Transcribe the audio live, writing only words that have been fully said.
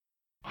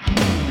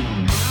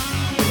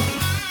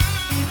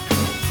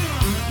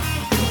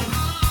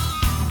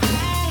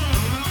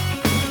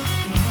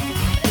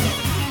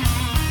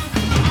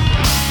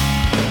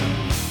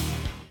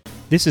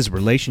This is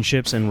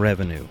Relationships and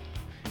Revenue,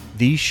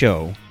 the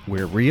show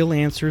where real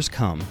answers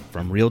come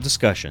from real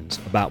discussions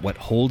about what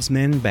holds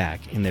men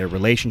back in their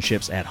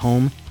relationships at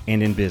home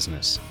and in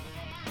business.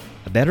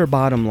 A better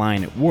bottom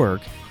line at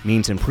work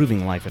means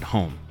improving life at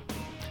home.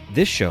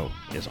 This show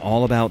is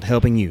all about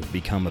helping you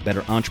become a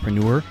better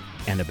entrepreneur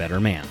and a better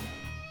man.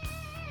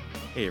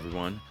 Hey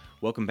everyone,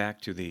 welcome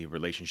back to the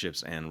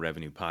Relationships and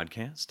Revenue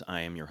podcast.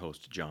 I am your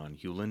host, John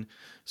Hewlin.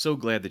 So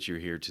glad that you're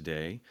here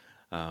today.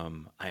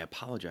 I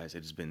apologize.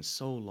 It has been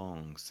so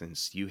long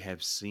since you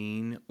have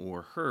seen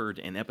or heard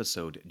an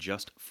episode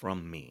just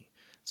from me.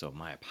 So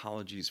my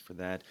apologies for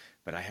that,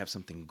 but I have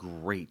something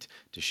great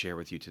to share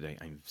with you today.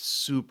 I'm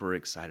super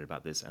excited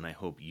about this, and I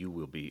hope you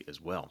will be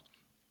as well.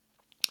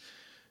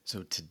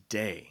 So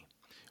today,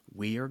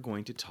 we are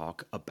going to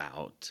talk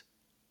about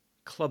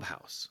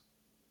Clubhouse.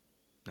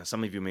 Now,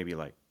 some of you may be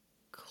like,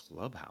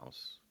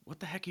 Clubhouse? What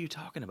the heck are you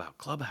talking about,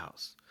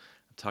 Clubhouse?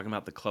 I'm talking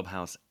about the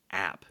Clubhouse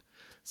app.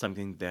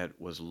 Something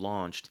that was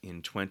launched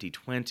in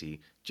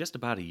 2020, just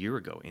about a year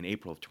ago, in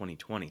April of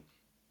 2020.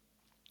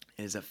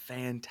 It is a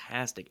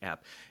fantastic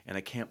app, and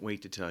I can't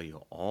wait to tell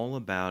you all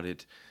about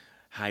it,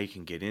 how you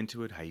can get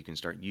into it, how you can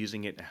start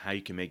using it, and how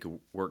you can make it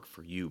work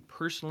for you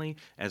personally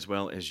as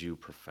well as you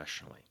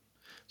professionally.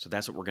 So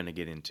that's what we're going to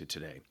get into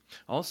today.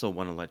 I also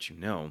want to let you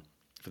know,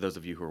 for those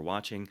of you who are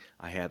watching,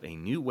 I have a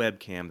new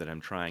webcam that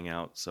I'm trying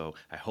out, so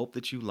I hope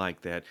that you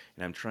like that,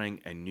 and I'm trying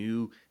a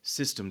new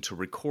system to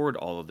record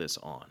all of this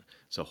on.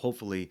 So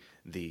hopefully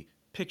the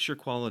picture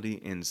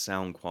quality and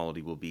sound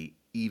quality will be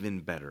even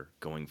better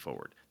going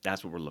forward.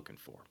 That's what we're looking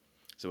for.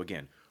 So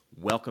again,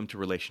 welcome to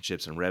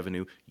Relationships and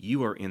Revenue.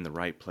 You are in the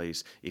right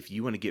place if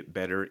you want to get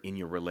better in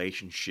your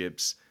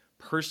relationships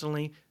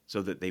personally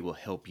so that they will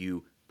help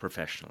you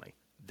professionally.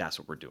 That's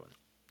what we're doing.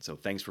 So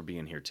thanks for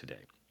being here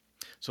today.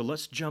 So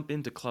let's jump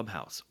into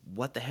Clubhouse.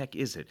 What the heck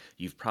is it?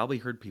 You've probably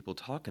heard people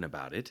talking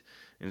about it,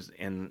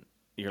 and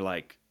you're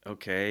like,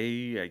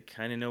 okay, I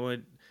kind of know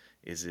it.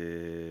 Is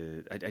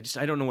it?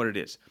 I don't know what it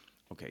is.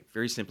 Okay,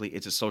 very simply,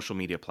 it's a social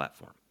media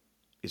platform.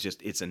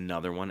 It's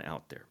another one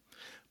out there.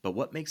 But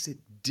what makes it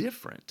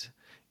different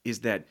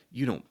is that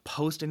you don't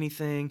post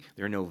anything.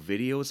 There are no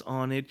videos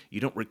on it. You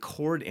don't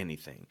record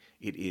anything.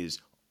 It is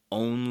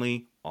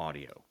only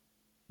audio.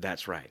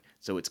 That's right.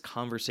 So it's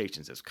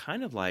conversations. It's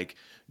kind of like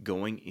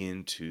going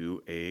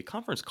into a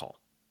conference call,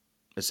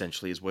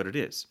 essentially is what it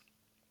is.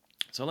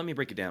 So let me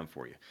break it down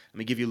for you. Let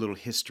me give you a little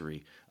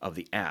history of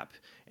the app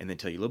and then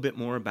tell you a little bit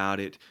more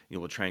about it.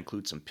 We'll try and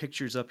include some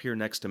pictures up here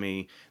next to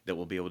me that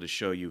will be able to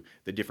show you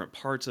the different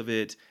parts of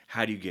it.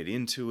 How do you get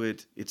into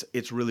it?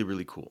 It's really,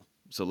 really cool.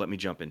 So let me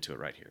jump into it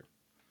right here.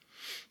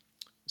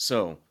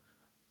 So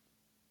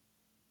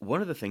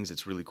one of the things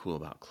that's really cool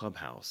about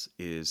Clubhouse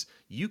is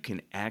you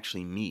can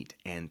actually meet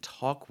and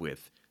talk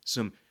with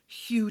some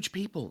huge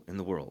people in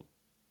the world.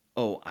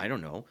 Oh, I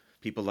don't know.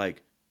 People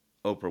like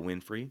Oprah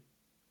Winfrey,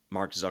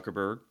 Mark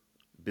Zuckerberg,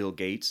 Bill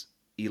Gates,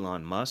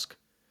 Elon Musk,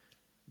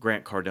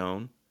 Grant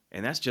Cardone,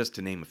 and that's just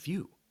to name a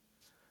few.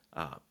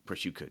 Of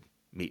course, you could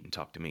meet and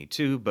talk to me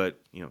too,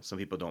 but some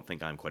people don't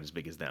think I'm quite as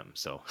big as them.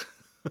 So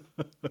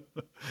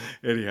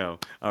anyhow,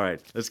 all right,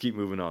 let's keep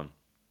moving on.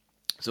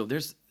 So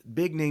there's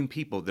big name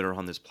people that are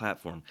on this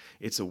platform.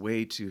 It's a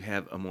way to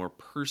have a more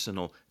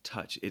personal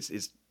touch.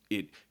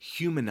 It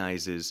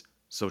humanizes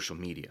social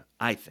media,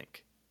 I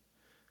think.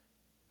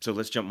 So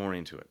let's jump more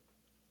into it.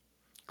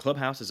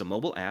 Clubhouse is a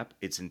mobile app.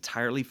 It's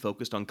entirely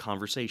focused on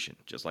conversation,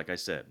 just like I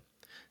said.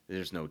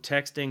 There's no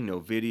texting, no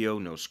video,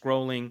 no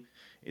scrolling.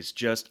 It's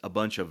just a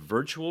bunch of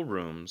virtual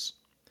rooms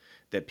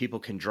that people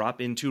can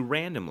drop into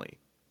randomly.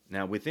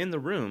 Now, within the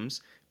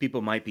rooms,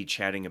 people might be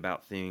chatting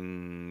about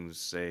things,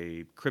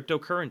 say,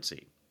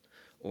 cryptocurrency,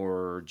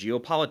 or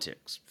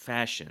geopolitics,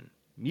 fashion,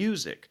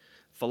 music,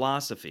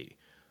 philosophy,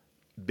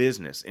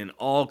 business, and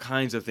all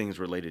kinds of things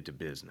related to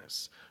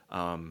business.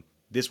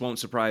 This won't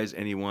surprise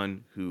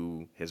anyone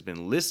who has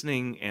been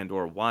listening and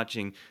or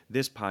watching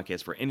this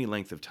podcast for any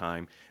length of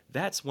time.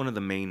 That's one of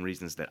the main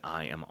reasons that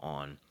I am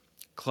on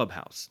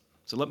Clubhouse.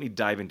 So let me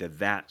dive into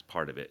that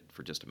part of it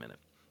for just a minute.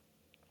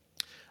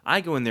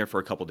 I go in there for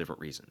a couple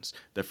different reasons.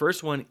 The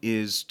first one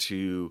is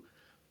to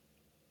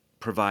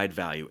provide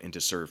value and to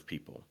serve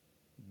people.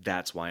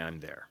 That's why I'm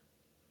there.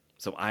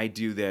 So I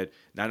do that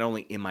not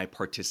only in my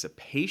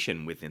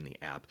participation within the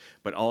app,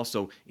 but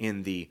also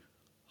in the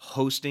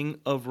hosting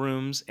of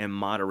rooms and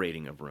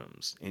moderating of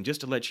rooms. And just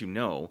to let you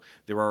know,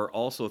 there are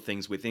also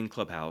things within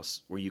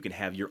Clubhouse where you can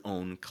have your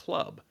own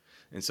club.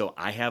 And so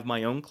I have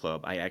my own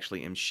club. I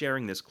actually am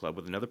sharing this club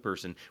with another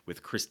person,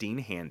 with Christine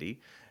Handy.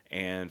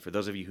 And for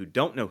those of you who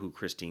don't know who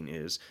Christine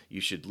is, you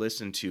should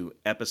listen to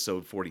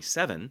episode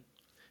 47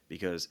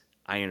 because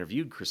I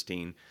interviewed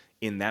Christine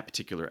in that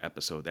particular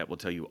episode. That will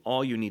tell you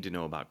all you need to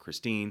know about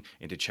Christine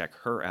and to check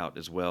her out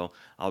as well.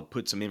 I'll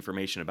put some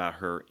information about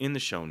her in the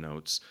show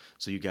notes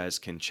so you guys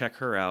can check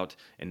her out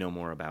and know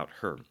more about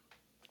her.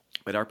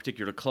 But our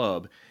particular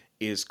club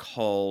is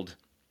called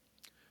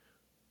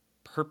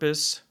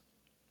Purpose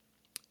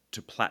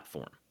to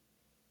Platform.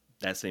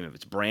 That's the name of it.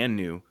 It's brand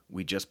new.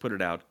 We just put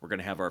it out. We're going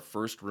to have our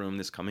first room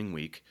this coming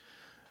week.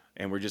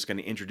 and we're just going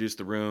to introduce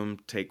the room,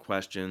 take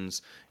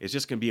questions. It's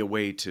just going to be a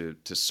way to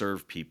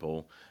serve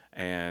people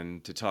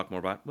and to talk more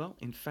about, well,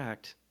 in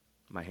fact,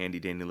 my handy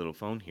dandy little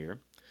phone here.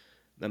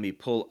 Let me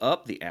pull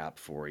up the app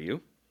for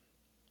you,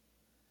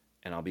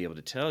 and I'll be able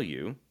to tell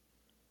you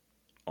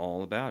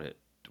all about it,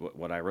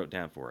 what I wrote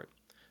down for it.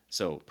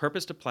 So,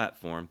 purpose to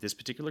platform, this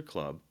particular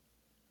club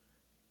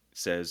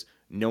says,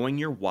 knowing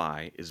your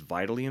why is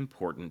vitally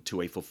important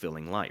to a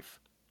fulfilling life.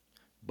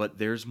 But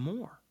there's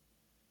more.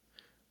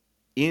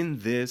 In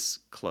this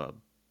club,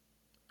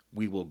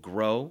 we will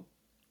grow,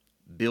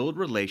 build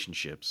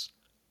relationships,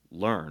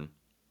 learn,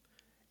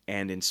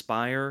 and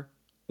inspire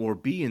or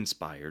be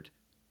inspired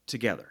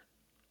together,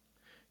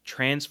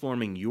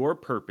 transforming your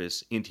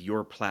purpose into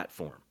your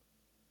platform.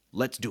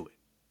 Let's do it.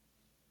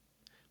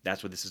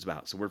 That's what this is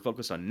about. So we're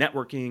focused on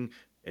networking,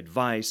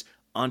 advice,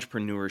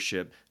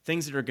 entrepreneurship,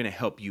 things that are going to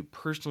help you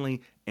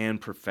personally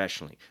and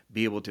professionally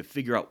be able to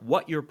figure out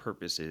what your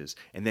purpose is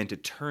and then to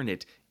turn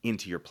it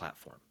into your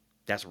platform.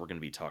 That's what we're going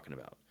to be talking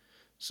about.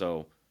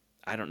 So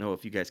I don't know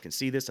if you guys can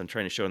see this. I'm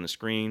trying to show on the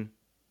screen.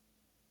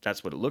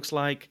 That's what it looks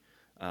like.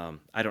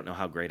 I don't know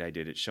how great I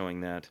did at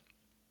showing that.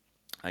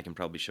 I can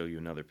probably show you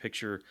another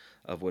picture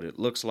of what it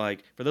looks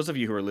like. For those of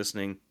you who are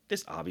listening,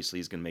 this obviously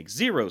is going to make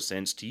zero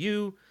sense to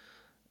you.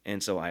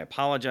 And so I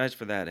apologize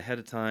for that ahead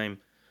of time.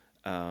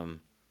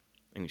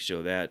 Let me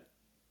show that.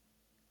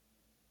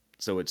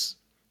 So it's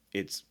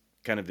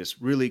kind of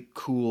this really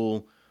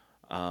cool,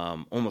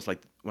 almost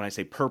like when I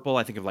say purple,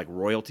 I think of like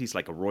royalties,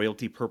 like a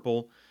royalty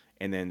purple.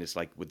 And then it's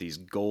like with these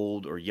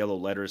gold or yellow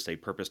letters, say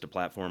purpose to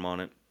platform on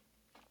it.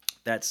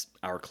 That's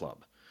our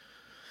club.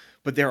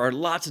 But there are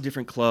lots of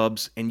different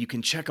clubs, and you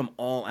can check them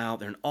all out.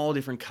 They're in all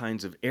different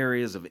kinds of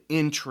areas of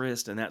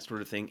interest and that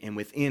sort of thing. And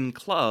within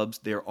clubs,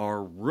 there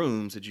are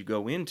rooms that you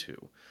go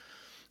into.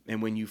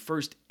 And when you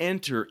first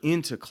enter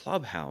into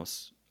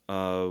Clubhouse,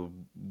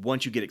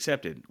 once you get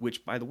accepted,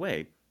 which, by the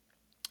way,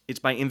 it's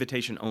by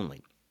invitation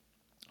only.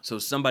 So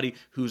somebody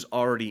who's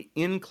already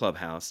in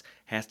Clubhouse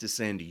has to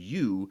send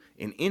you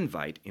an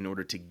invite in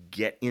order to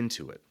get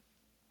into it.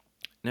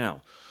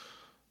 Now,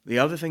 the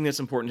other thing that's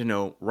important to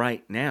know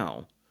right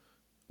now,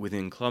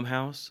 within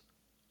Clubhouse,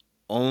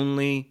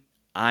 only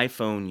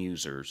iPhone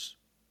users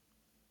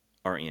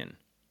are in.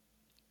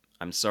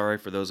 I'm sorry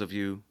for those of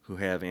you who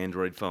have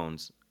Android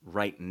phones.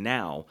 Right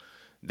now,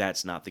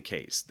 that's not the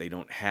case. They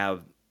don't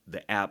have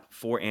the app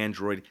for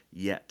Android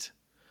yet.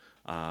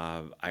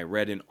 I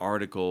read an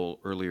article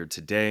earlier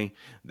today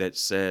that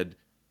said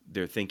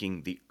they're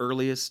thinking the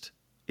earliest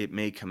it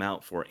may come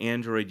out for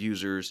Android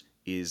users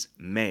is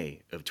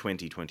May of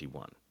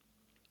 2021.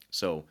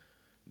 So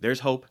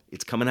there's hope.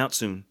 It's coming out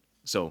soon.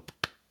 So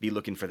be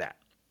looking for that.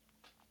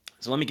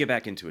 So let me get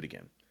back into it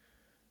again.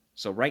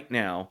 So right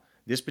now,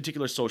 this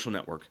particular social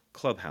network,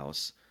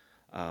 Clubhouse,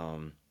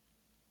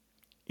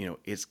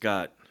 it's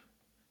got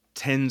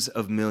tens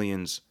of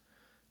millions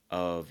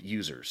of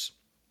users.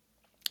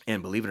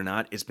 And believe it or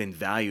not, it's been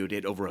valued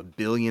at over $1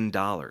 billion.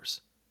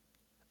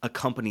 A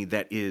company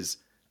that is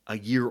a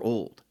year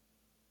old.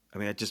 I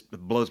mean, that just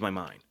blows my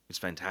mind. It's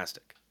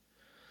fantastic.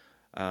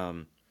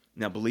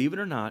 Now, believe it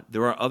or not,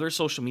 there are other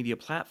social media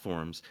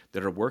platforms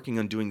that are working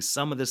on doing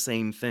some of the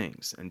same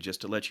things. And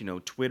just to let you know,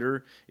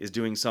 Twitter is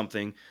doing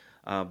something.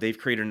 They've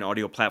created an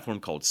audio platform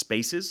called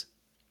Spaces.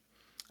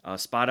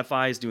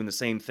 Spotify is doing the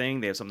same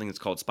thing. They have something that's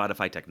called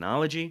Spotify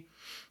Technology.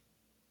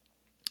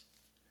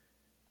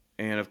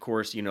 And of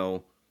course,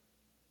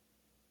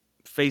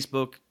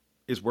 Facebook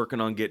is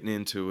working on getting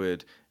into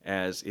it,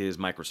 as is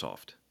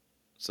Microsoft.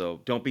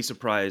 So don't be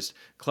surprised.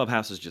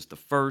 Clubhouse is just the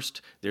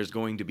first. There's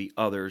going to be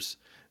others.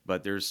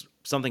 But there's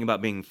something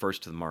about being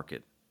first to the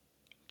market.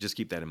 Just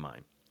keep that in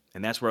mind.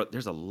 And that's where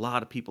there's a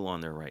lot of people on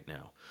there right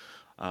now.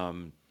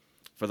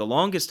 For the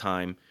longest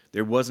time,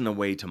 there wasn't a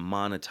way to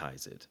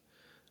monetize it.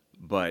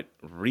 But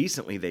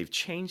recently they've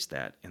changed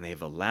that, and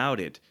they've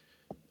allowed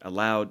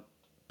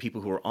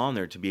people who are on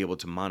there to be able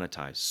to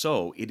monetize.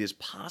 So it is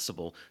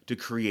possible to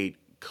create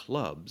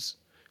clubs,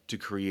 to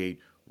create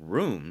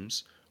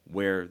rooms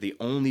where the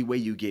only way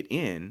you get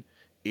in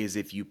is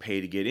if you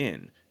pay to get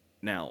in.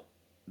 Now,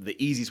 the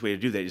easiest way to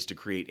do that is to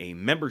create a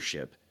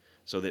membership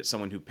so that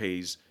someone who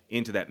pays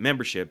into that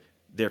membership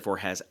therefore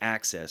has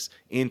access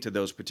into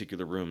those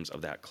particular rooms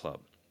of that club.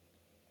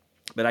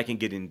 But I can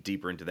get in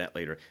deeper into that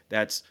later.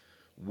 That's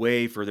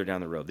way further down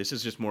the road. This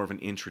is just more of an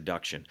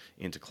introduction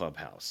into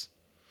Clubhouse.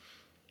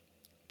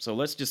 So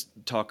let's just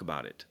talk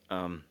about it.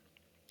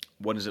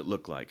 What does it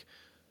look like?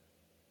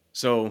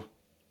 So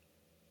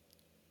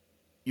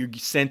you're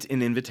sent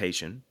an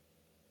invitation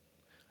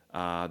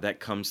that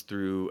comes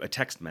through a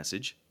text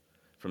message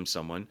from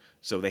someone.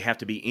 So they have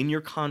to be in your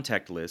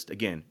contact list.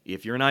 Again,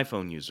 if you're an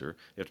iPhone user,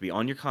 they have to be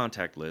on your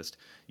contact list.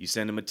 You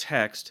send them a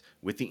text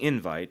with the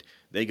invite.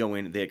 They go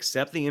in, they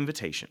accept the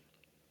invitation.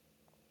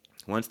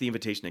 Once the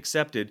invitation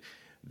accepted,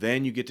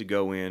 then you get to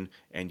go in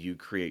and you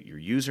create your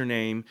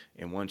username.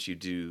 And once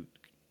you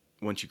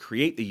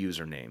create the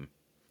username,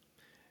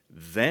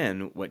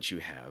 then what you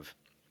have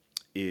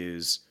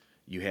is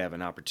you have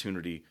an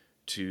opportunity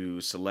to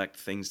select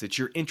things that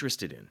you're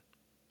interested in.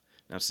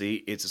 Now,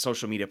 see, it's a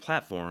social media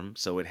platform,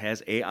 so it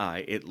has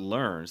AI. It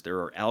learns, there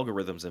are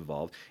algorithms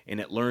involved, and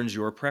it learns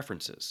your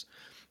preferences.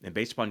 And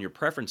based upon your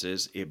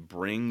preferences, it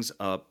brings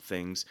up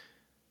rooms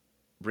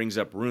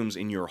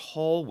in your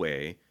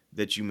hallway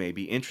that you may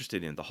be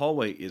interested in. The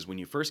hallway is when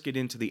you first get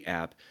into the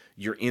app,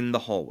 you're in the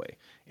hallway.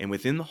 And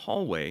within the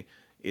hallway,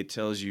 it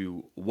tells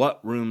you what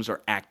rooms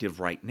are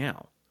active right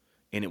now.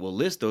 And it will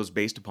list those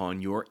based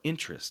upon your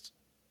interests.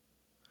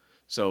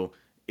 So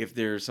if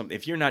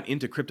you're not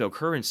into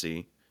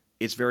cryptocurrency,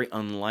 it's very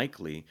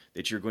unlikely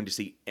that you're going to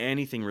see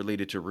anything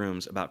related to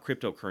rooms about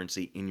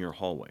cryptocurrency in your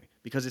hallway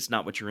because it's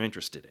not what you're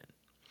interested in.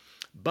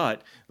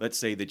 But let's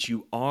say that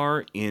you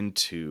are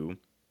into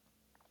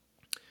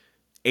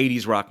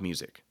 80s rock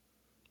music.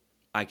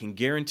 I can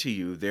guarantee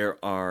you there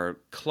are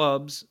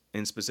clubs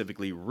and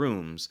specifically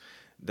rooms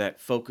that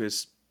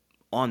focus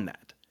on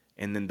that.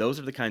 And then those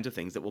are the kinds of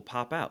things that will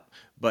pop out.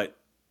 But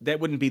that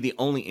wouldn't be the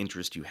only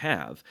interest you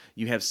have.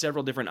 You have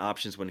several different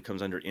options when it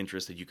comes under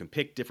interest that you can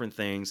pick different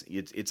things.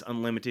 It's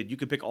unlimited. You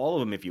can pick all of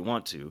them if you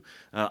want to.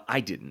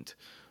 I didn't.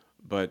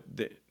 But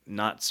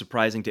not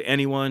surprising to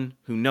anyone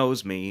who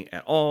knows me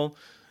at all,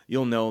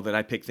 you'll know that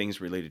I pick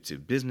things related to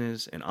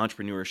business and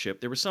entrepreneurship.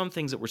 There were some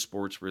things that were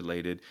sports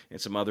related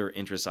and some other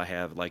interests I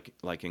have,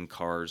 like in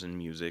cars and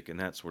music and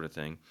that sort of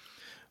thing.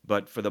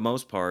 But for the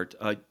most part,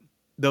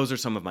 those are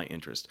some of my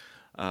interests.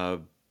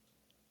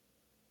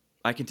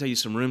 I can tell you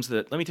some rooms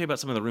let me tell you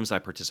about some of the rooms I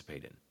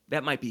participate in.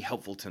 That might be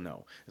helpful to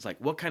know. It's like,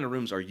 what kind of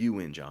rooms are you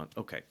in, John?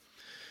 Okay.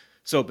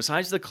 So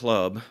besides the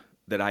club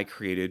that I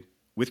created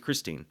with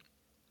Christine,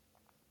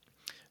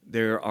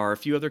 there are a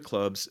few other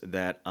clubs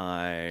that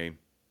I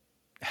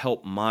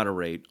help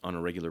moderate on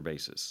a regular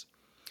basis.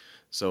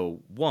 So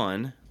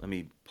one, let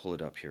me pull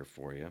it up here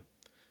for you.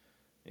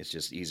 It's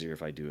just easier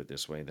if I do it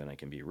this way, then I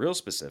can be real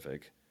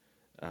specific.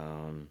 I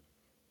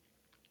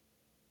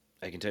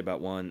can tell you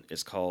about one.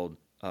 It's called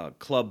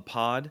Club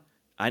Pod.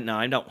 I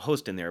don't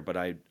host in there, but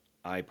I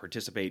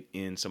participate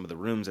in some of the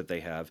rooms that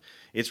they have.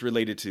 It's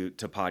related to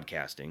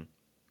podcasting,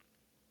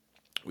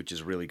 which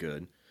is really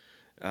good.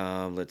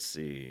 Let's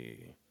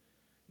see.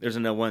 There's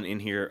another one in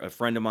here. A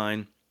friend of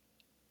mine,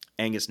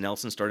 Angus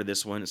Nelson, started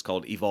this one. It's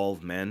called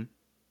Evolve Men.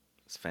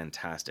 It's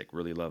fantastic.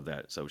 Really love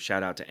that. So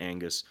shout out to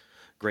Angus.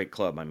 Great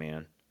club, my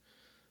man.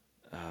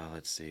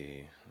 Let's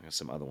see. I got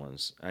some other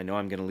ones. I know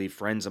I'm going to leave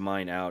friends of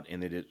mine out.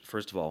 And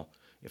first of all,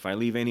 if I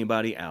leave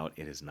anybody out,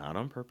 it is not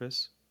on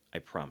purpose. I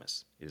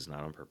promise. It is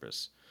not on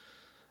purpose.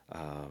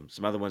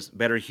 Some other ones.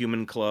 Better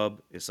Human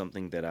Club is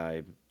something that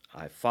I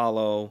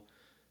follow,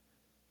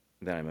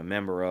 that I'm a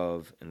member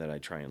of, and that I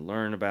try and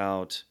learn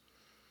about.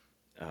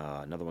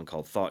 Another one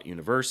called Thought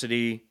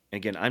University. And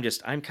again,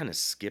 I'm kind of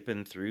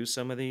skipping through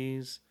some of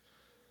these.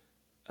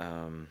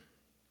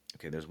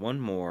 Okay, there's one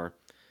more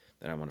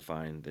that I want to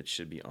find that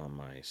should be on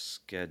my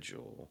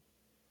schedule.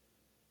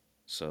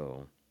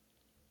 So,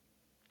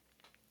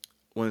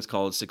 one is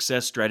called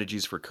Success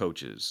Strategies for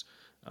Coaches.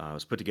 It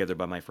was put together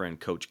by my friend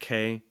Coach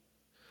K.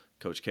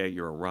 Coach K,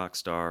 you're a rock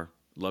star.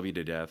 Love you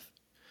to death.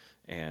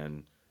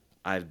 And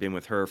I've been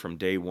with her from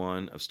day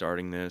one of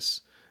starting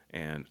this,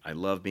 and I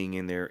love being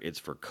in there. It's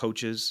for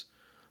coaches.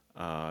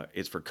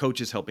 It's for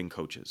coaches helping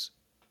coaches,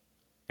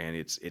 and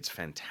it's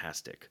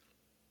fantastic.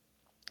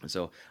 And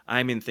so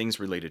I'm in things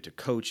related to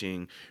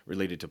coaching,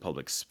 related to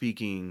public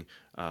speaking,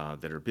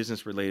 that are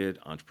business related,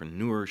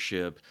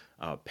 entrepreneurship,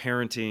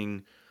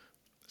 parenting,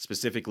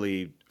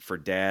 specifically for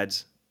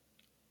dads.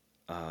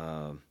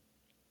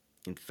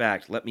 In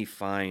fact, let me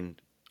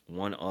find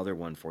one other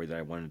one for you that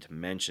I wanted to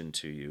mention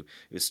to you.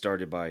 It was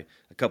started by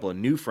a couple of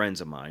new friends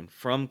of mine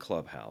from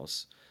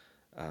Clubhouse.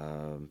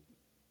 I'm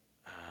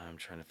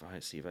trying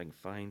to see if I can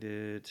find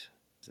it.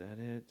 Is that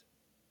it?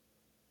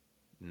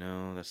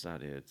 No, that's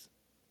not it.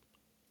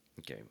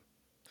 Okay.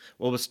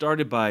 Well, it was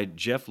started by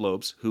Jeff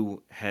Lopes,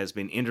 who has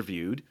been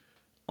interviewed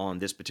on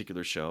this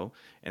particular show,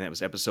 and that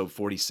was episode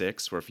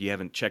 46, where if you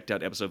haven't checked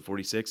out episode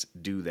 46,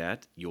 do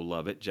that. You'll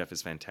love it. Jeff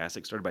is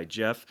fantastic. Started by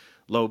Jeff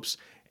Lopes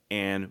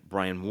and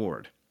Brian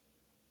Ward.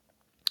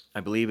 I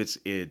believe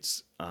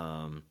it's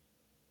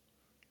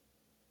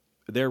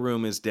their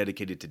room is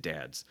dedicated to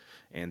dads,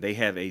 and they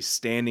have a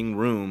standing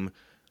room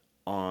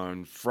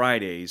on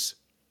Fridays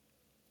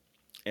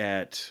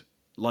at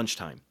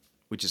lunchtime,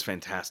 which is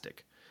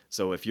fantastic.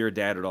 So if you're a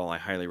dad at all, I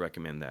highly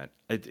recommend that.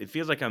 It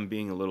feels like I'm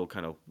being a little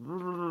kind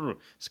of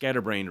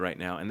scatterbrained right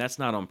now, and that's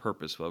not on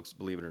purpose, folks,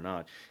 believe it or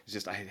not. It's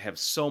just I have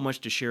so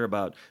much to share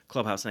about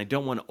Clubhouse, and I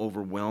don't want to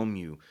overwhelm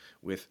you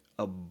with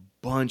a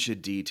bunch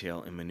of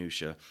detail and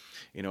minutia.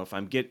 You know, if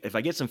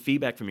I get some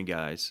feedback from you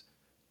guys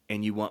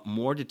and you want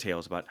more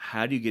details about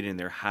how do you get in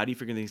there, how do you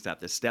figure things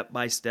out, the step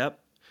by step,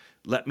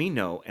 let me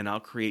know, and I'll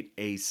create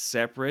a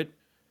separate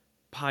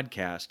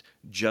podcast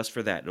just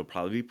for that. It'll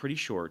probably be pretty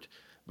short,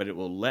 but it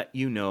will let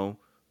you know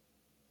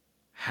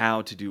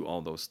how to do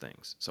all those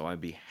things. So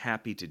I'd be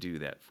happy to do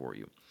that for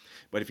you.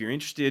 But if you're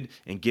interested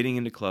in getting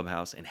into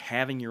Clubhouse and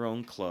having your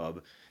own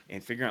club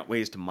and figuring out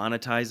ways to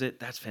monetize it,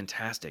 that's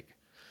fantastic.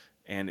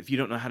 And if you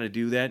don't know how to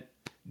do that,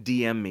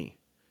 DM me.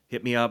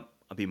 Hit me up.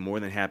 I'll be more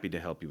than happy to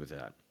help you with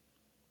that.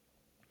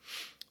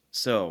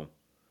 So,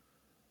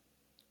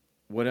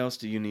 what else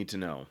do you need to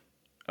know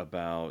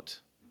about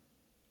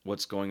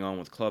what's going on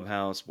with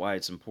Clubhouse, why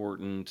it's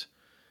important?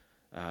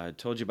 I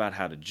told you about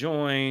how to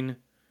join.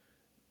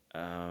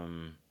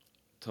 Um,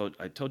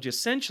 I told you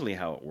essentially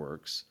how it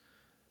works.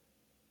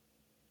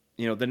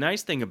 The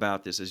nice thing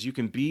about this is you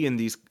can be in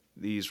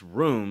these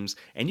rooms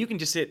and you can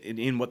just sit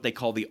in what they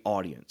call the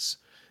audience.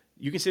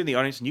 You can sit in the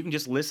audience and you can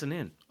just listen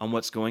in on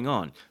what's going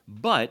on.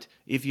 But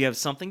if you have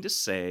something to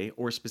say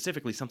or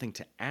specifically something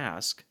to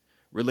ask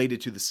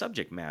related to the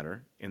subject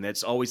matter, and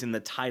that's always in the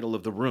title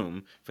of the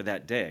room for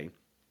that day,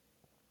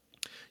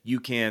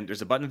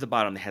 there's a button at the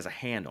bottom that has a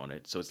hand on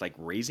it. So it's like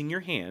raising your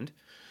hand,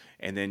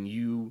 and then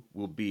you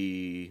will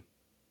be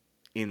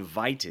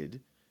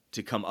invited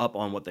to come up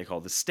on what they call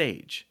the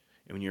stage.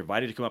 And when you're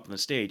invited to come up on the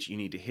stage, you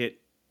need to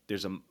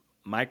there's a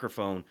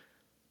microphone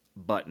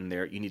button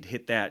there. You need to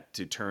hit that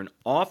to turn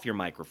off your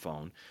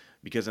microphone,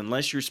 because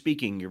unless you're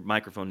speaking, your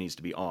microphone needs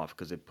to be off,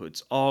 because it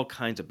puts all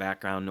kinds of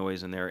background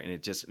noise in there and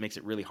it just makes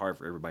it really hard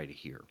for everybody to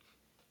hear.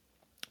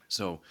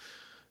 So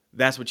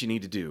that's what you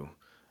need to do.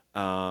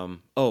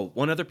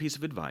 One other piece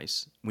of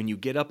advice. When you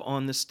get up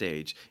on the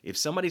stage, if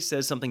somebody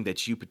says something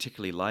that you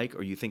particularly like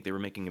or you think they were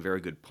making a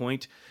very good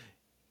point,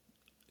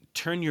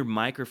 turn your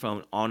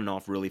microphone on and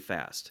off really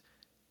fast.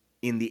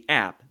 In the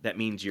app, that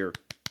means you're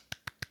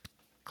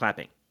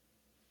clapping.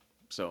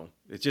 So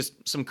it's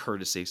just some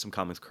courtesy, some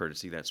common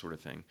courtesy, that sort of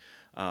thing.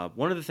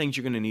 One of the things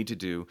you're going to need to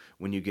do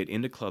when you get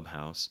into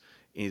Clubhouse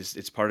is,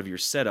 it's part of your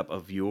setup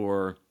of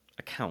your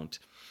account,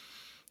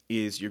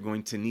 is you're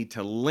going to need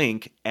to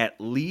link at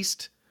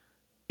least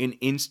an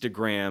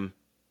Instagram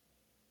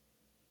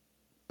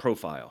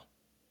profile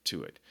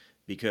to it.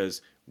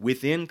 Because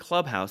within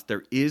Clubhouse,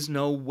 there is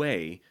no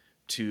way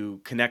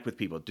to connect with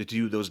people, to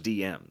do those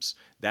DMs.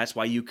 That's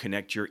why you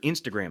connect your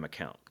Instagram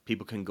account.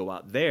 People can go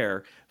out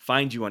there,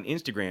 find you on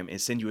Instagram, and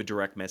send you a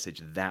direct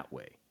message that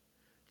way.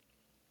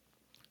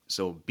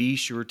 So be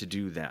sure to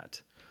do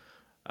that.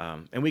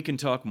 And we can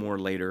talk more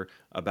later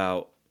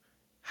about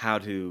how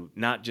to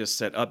not just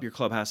set up your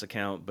Clubhouse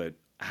account, but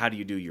how do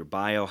you do your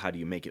bio? How do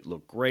you make it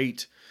look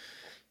great?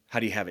 How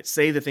do you have it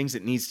say the things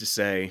it needs to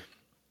say?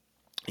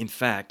 In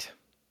fact,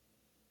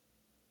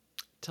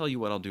 tell you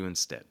what I'll do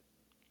instead.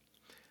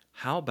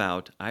 How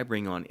about I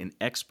bring on an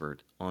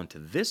expert onto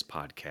this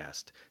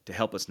podcast to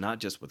help us not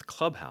just with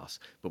Clubhouse,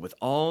 but with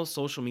all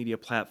social media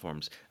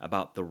platforms,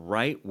 about the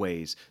right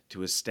ways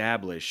to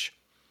establish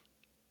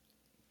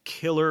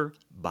killer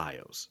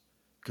bios,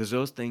 because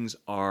those things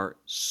are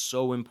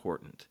so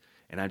important.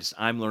 And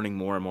I'm learning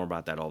more and more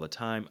about that all the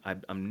time.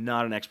 I'm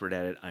not an expert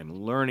at it. I'm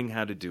learning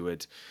how to do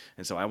it.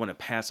 And so I want to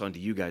pass on to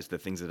you guys the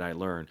things that I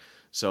learn.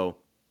 So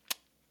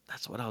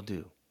that's what I'll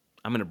do.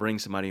 I'm going to bring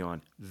somebody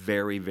on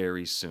very,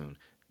 very soon.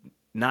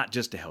 Not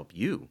just to help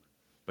you,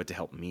 but to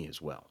help me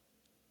as well.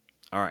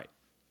 All right,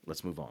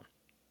 let's move on.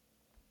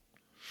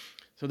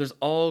 So there's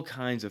all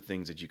kinds of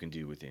things that you can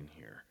do within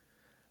here.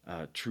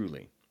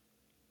 Truly.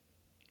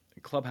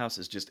 Clubhouse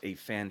is just a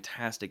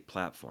fantastic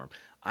platform.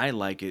 I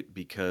like it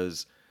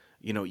because,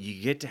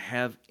 you get to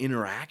have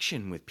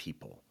interaction with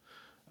people.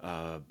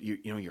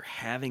 You're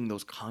having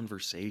those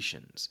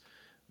conversations,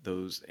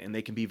 and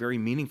they can be very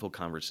meaningful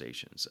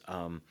conversations.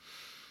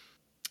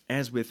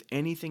 As with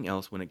anything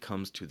else when it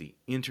comes to the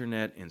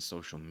internet and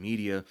social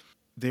media,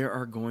 there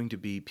are going to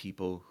be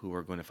people who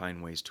are going to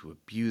find ways to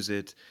abuse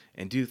it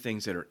and do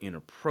things that are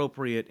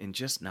inappropriate and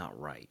just not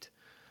right.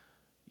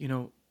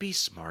 Be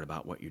smart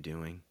about what you're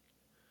doing.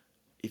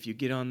 If you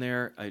get on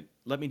there,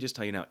 let me just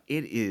tell you now,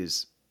 it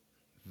is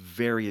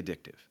very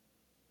addictive.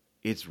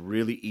 It's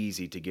really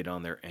easy to get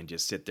on there and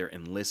just sit there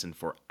and listen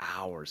for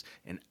hours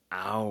and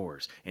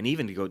hours, and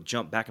even to go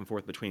jump back and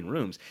forth between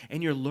rooms,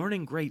 and you're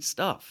learning great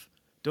stuff.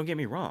 Don't get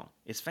me wrong,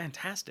 it's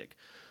fantastic,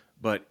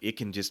 but it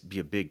can just be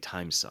a big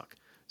time suck.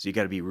 So you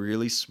got to be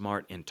really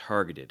smart and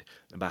targeted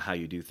about how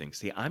you do things.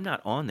 See, I'm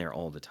not on there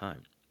all the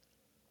time.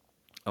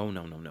 Oh,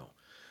 no.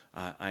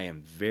 I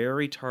am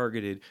very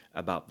targeted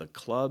about the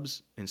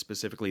clubs and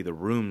specifically the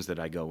rooms that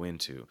I go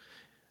into.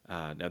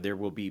 Now, there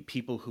will be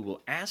people who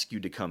will ask you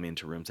to come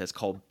into rooms. That's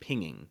called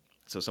pinging.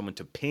 So someone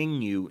to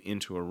ping you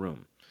into a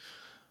room.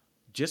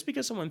 Just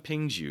because someone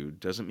pings you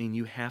doesn't mean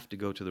you have to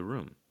go to the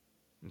room.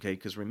 Okay?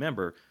 Because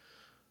remember,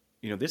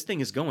 this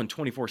thing is going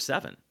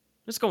 24/7.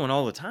 It's going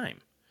all the time.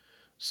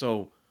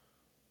 So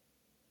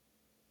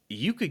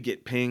you could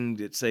get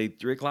pinged at, say,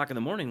 3 o'clock in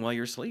the morning while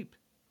you're asleep.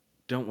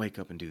 Don't wake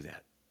up and do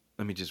that.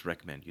 Let me just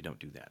recommend you don't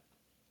do that.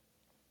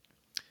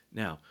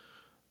 Now,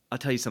 I'll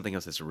tell you something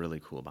else that's really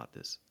cool about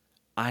this.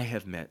 I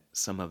have met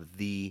some of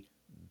the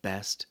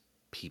best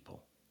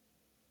people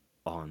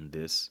on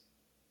this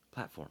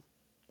platform.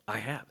 I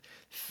have.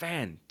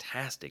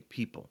 Fantastic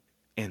people.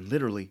 And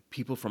literally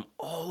people from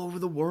all over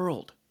the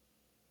world.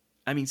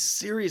 I mean,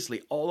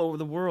 seriously, all over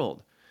the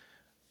world.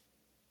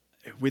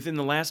 Within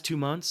the last 2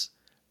 months,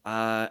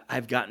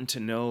 I've gotten to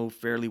know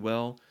fairly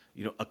well,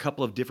 a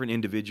couple of different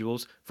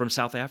individuals from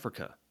South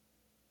Africa.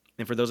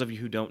 And for those of you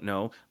who don't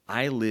know,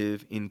 I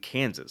live in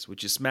Kansas,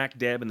 which is smack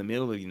dab in the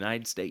middle of the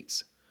United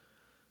States.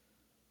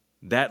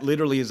 That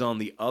literally is on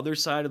the other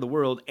side of the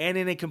world and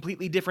in a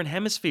completely different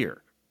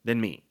hemisphere than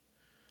me.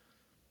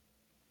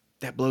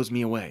 That blows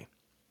me away.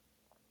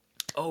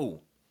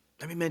 Oh,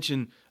 let me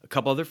mention a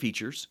couple other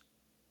features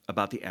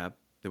about the app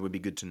that would be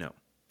good to know.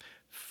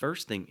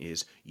 First thing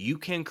is you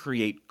can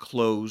create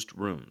closed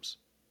rooms,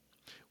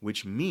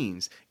 which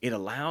means it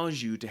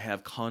allows you to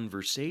have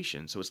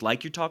conversation. So it's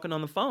like you're talking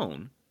on the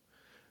phone,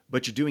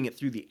 but you're doing it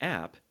through the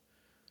app,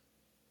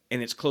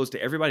 and it's closed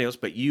to everybody else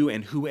but you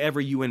and whoever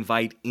you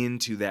invite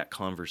into that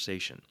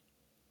conversation.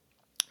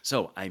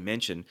 So I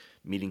mentioned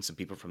meeting some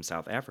people from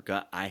South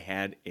Africa. I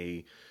had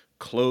a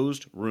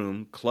closed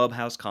room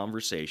clubhouse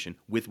conversation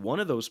with one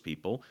of those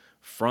people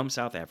from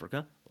South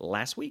Africa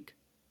last week.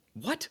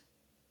 What?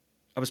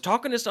 I was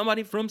talking to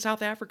somebody from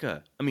South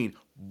Africa. I mean,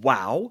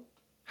 wow.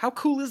 How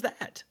cool is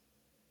that?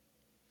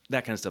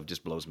 That kind of stuff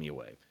just blows me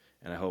away.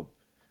 And I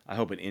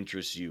hope it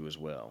interests you as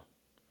well.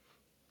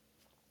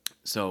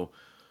 So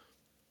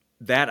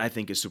that I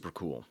think is super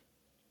cool.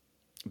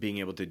 Being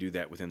able to do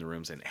that within the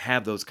rooms and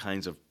have those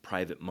kinds of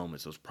private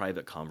moments, those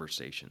private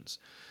conversations.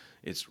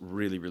 It's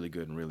really, really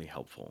good and really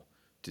helpful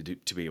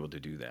to be able to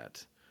do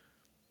that.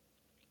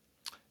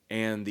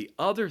 And the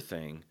other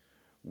thing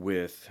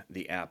with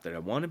the app that I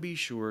want to be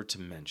sure to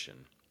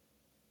mention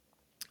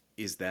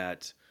is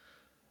that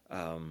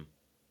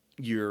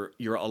you're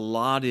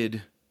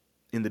allotted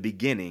in the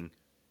beginning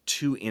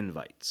 2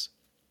 invites.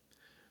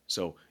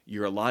 So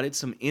you're allotted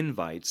some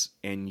invites,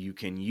 and you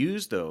can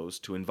use those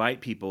to invite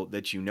people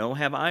that you know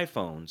have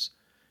iPhones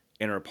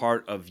and are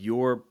part of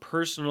your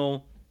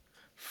personal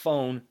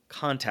phone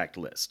contact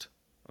list.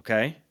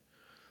 Okay?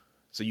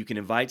 So you can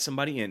invite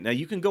somebody in. Now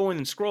you can go in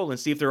and scroll and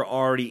see if they're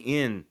already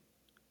in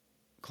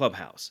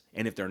Clubhouse.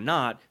 And if they're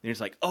not, then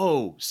it's like,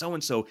 oh,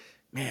 so-and-so,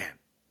 man,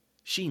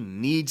 she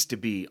needs to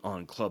be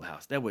on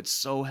Clubhouse. That would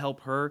so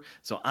help her.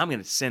 So I'm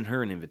going to send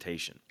her an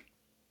invitation.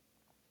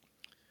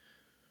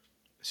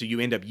 So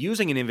you end up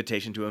using an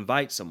invitation to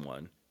invite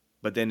someone,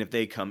 but then if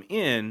they come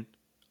in,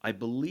 I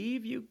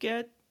believe you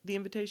get the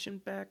invitation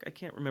back. I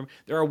can't remember.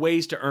 There are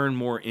ways to earn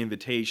more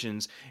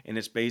invitations, and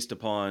it's based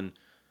upon,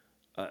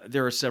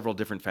 there are several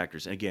different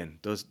factors. Again,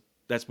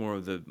 that's more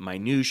of the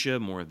minutia,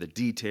 more of the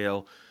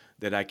detail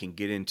that I can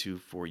get into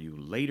for you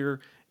later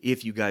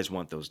if you guys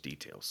want those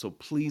details. So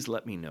please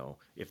let me know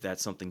if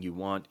that's something you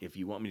want, if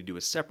you want me to do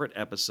a separate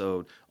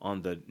episode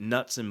on the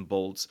nuts and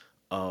bolts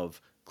of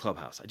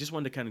Clubhouse. I just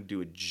wanted to kind of do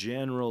a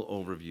general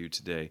overview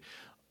today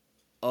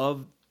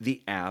of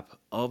the app,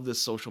 of the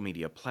social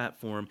media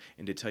platform,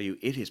 and to tell you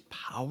it is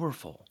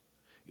powerful.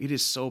 It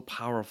is so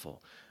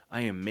powerful.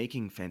 I am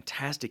making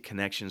fantastic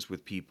connections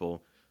with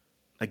people,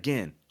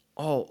 again,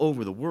 all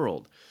over the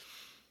world,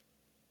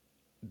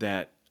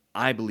 that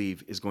I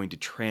believe is going to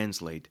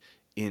translate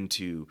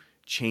into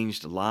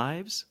changed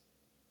lives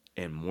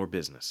and more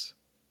business.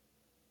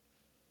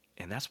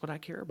 And that's what I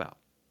care about.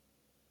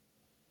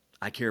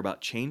 I care about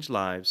changed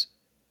lives,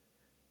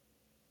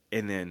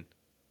 and then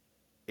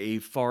a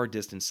far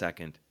distant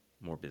second,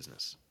 more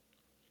business.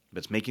 But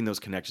it's making those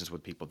connections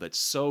with people that's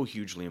so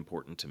hugely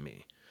important to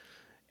me.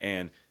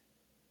 And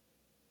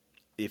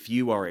if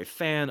you are a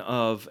fan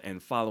of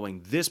and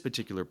following this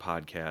particular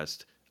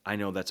podcast, I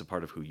know that's a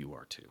part of who you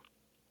are too.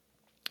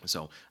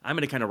 So I'm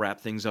going to kind of wrap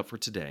things up for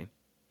today.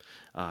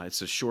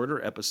 It's a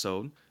shorter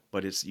episode,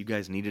 but you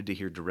guys needed to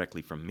hear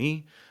directly from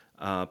me.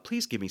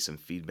 Please give me some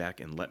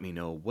feedback and let me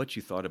know what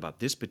you thought about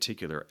this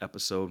particular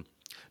episode.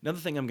 Another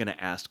thing I'm going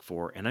to ask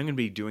for, and I'm going to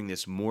be doing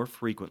this more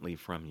frequently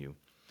from you,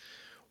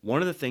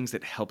 one of the things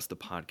that helps the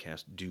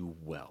podcast do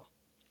well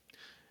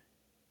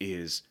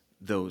is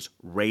those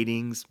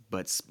ratings,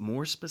 but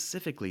more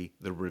specifically,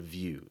 the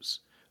reviews.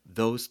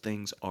 Those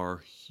things are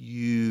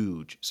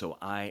huge. So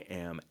I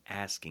am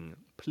asking,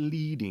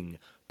 pleading,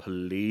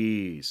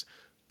 please,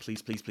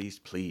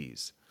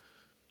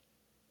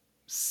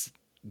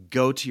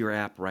 go to your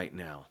app right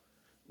now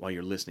while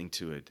you're listening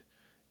to it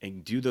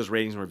and do those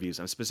ratings and reviews.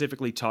 I'm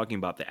specifically talking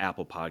about the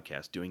Apple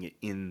Podcast, doing it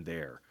in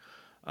there.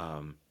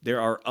 There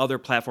are other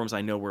platforms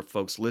I know where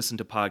folks listen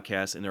to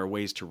podcasts, and there are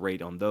ways to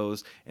rate on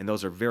those, and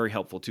those are very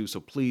helpful too, so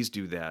please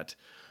do that.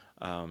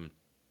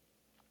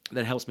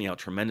 That helps me out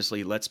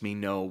tremendously, lets me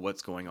know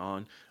what's going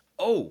on.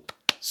 Oh,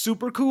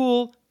 super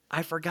cool.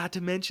 I forgot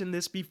to mention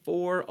this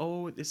before.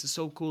 Oh, this is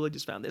so cool. I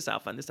just found this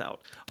out.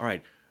 All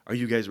right, are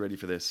you guys ready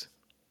for this?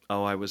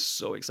 Oh, I was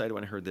so excited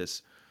when I heard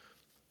this.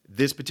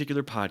 This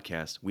particular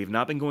podcast, we've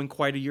not been going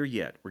quite a year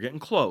yet. We're getting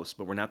close,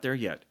 but we're not there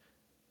yet.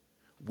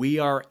 We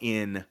are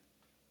in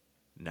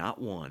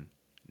not 1,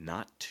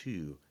 not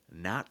 2,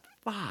 not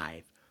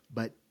 5,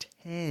 but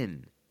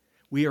 10.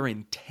 We are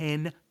in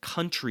 10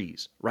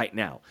 countries right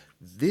now.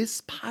 This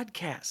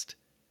podcast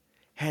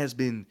has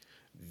been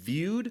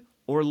viewed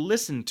or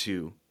listened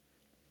to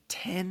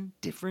 10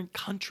 different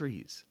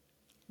countries.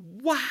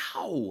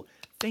 Wow!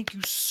 Thank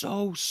you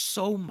so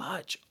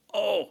much.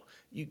 Oh,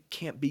 you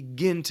can't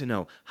begin to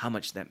know how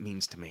much that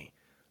means to me.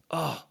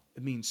 Oh,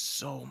 it means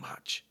so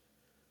much.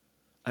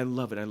 I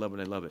love it.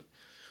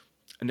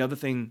 Another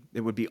thing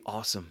that would be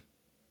awesome,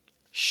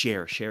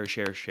 share.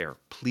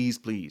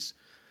 Please.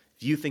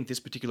 If you think this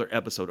particular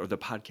episode or the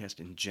podcast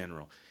in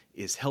general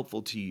is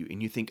helpful to you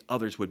and you think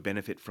others would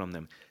benefit from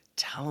them,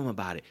 tell them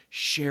about it.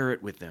 Share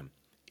it with them.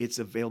 It's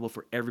available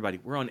for everybody.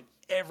 We're on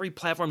every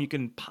platform you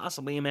can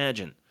possibly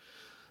imagine.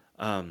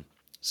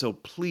 So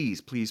please,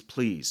 please,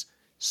 please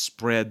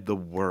spread the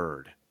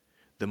word.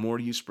 The more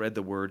you spread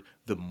the word,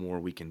 the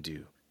more we can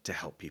do to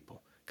help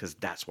people, because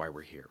that's why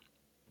we're here.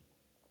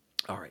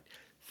 All right.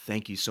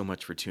 Thank you so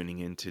much for tuning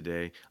in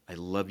today. I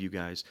love you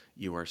guys.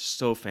 You are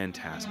so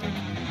fantastic.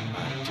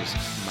 Just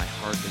my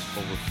heart is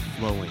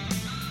overflowing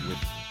with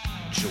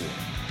joy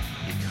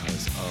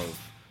because of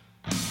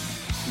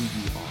who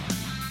you are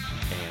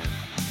and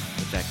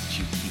the fact that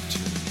you keep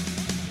tuning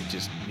in. It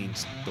just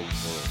means the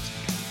world to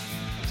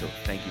me. So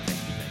thank you, thank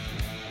you, thank you.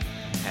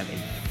 Have a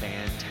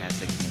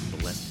fantastic and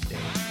blessed day,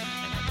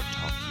 and I will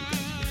talk to you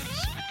guys very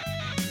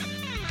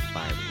soon.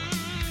 Bye, everyone.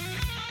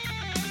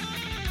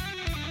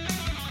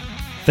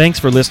 Thanks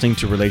for listening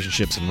to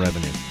Relationships and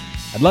Revenue.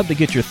 I'd love to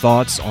get your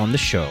thoughts on the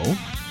show.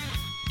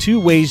 2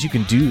 ways you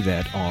can do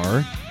that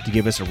are to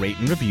give us a rate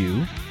and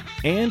review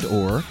and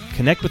or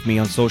connect with me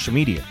on social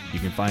media. You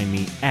can find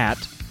me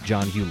at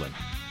John Hewlin.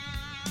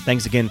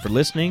 Thanks again for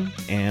listening,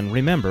 and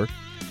remember,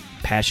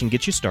 passion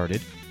gets you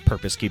started,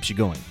 purpose keeps you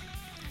going.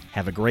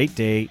 Have a great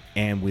day,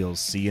 and we'll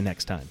see you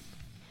next time.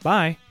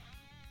 Bye.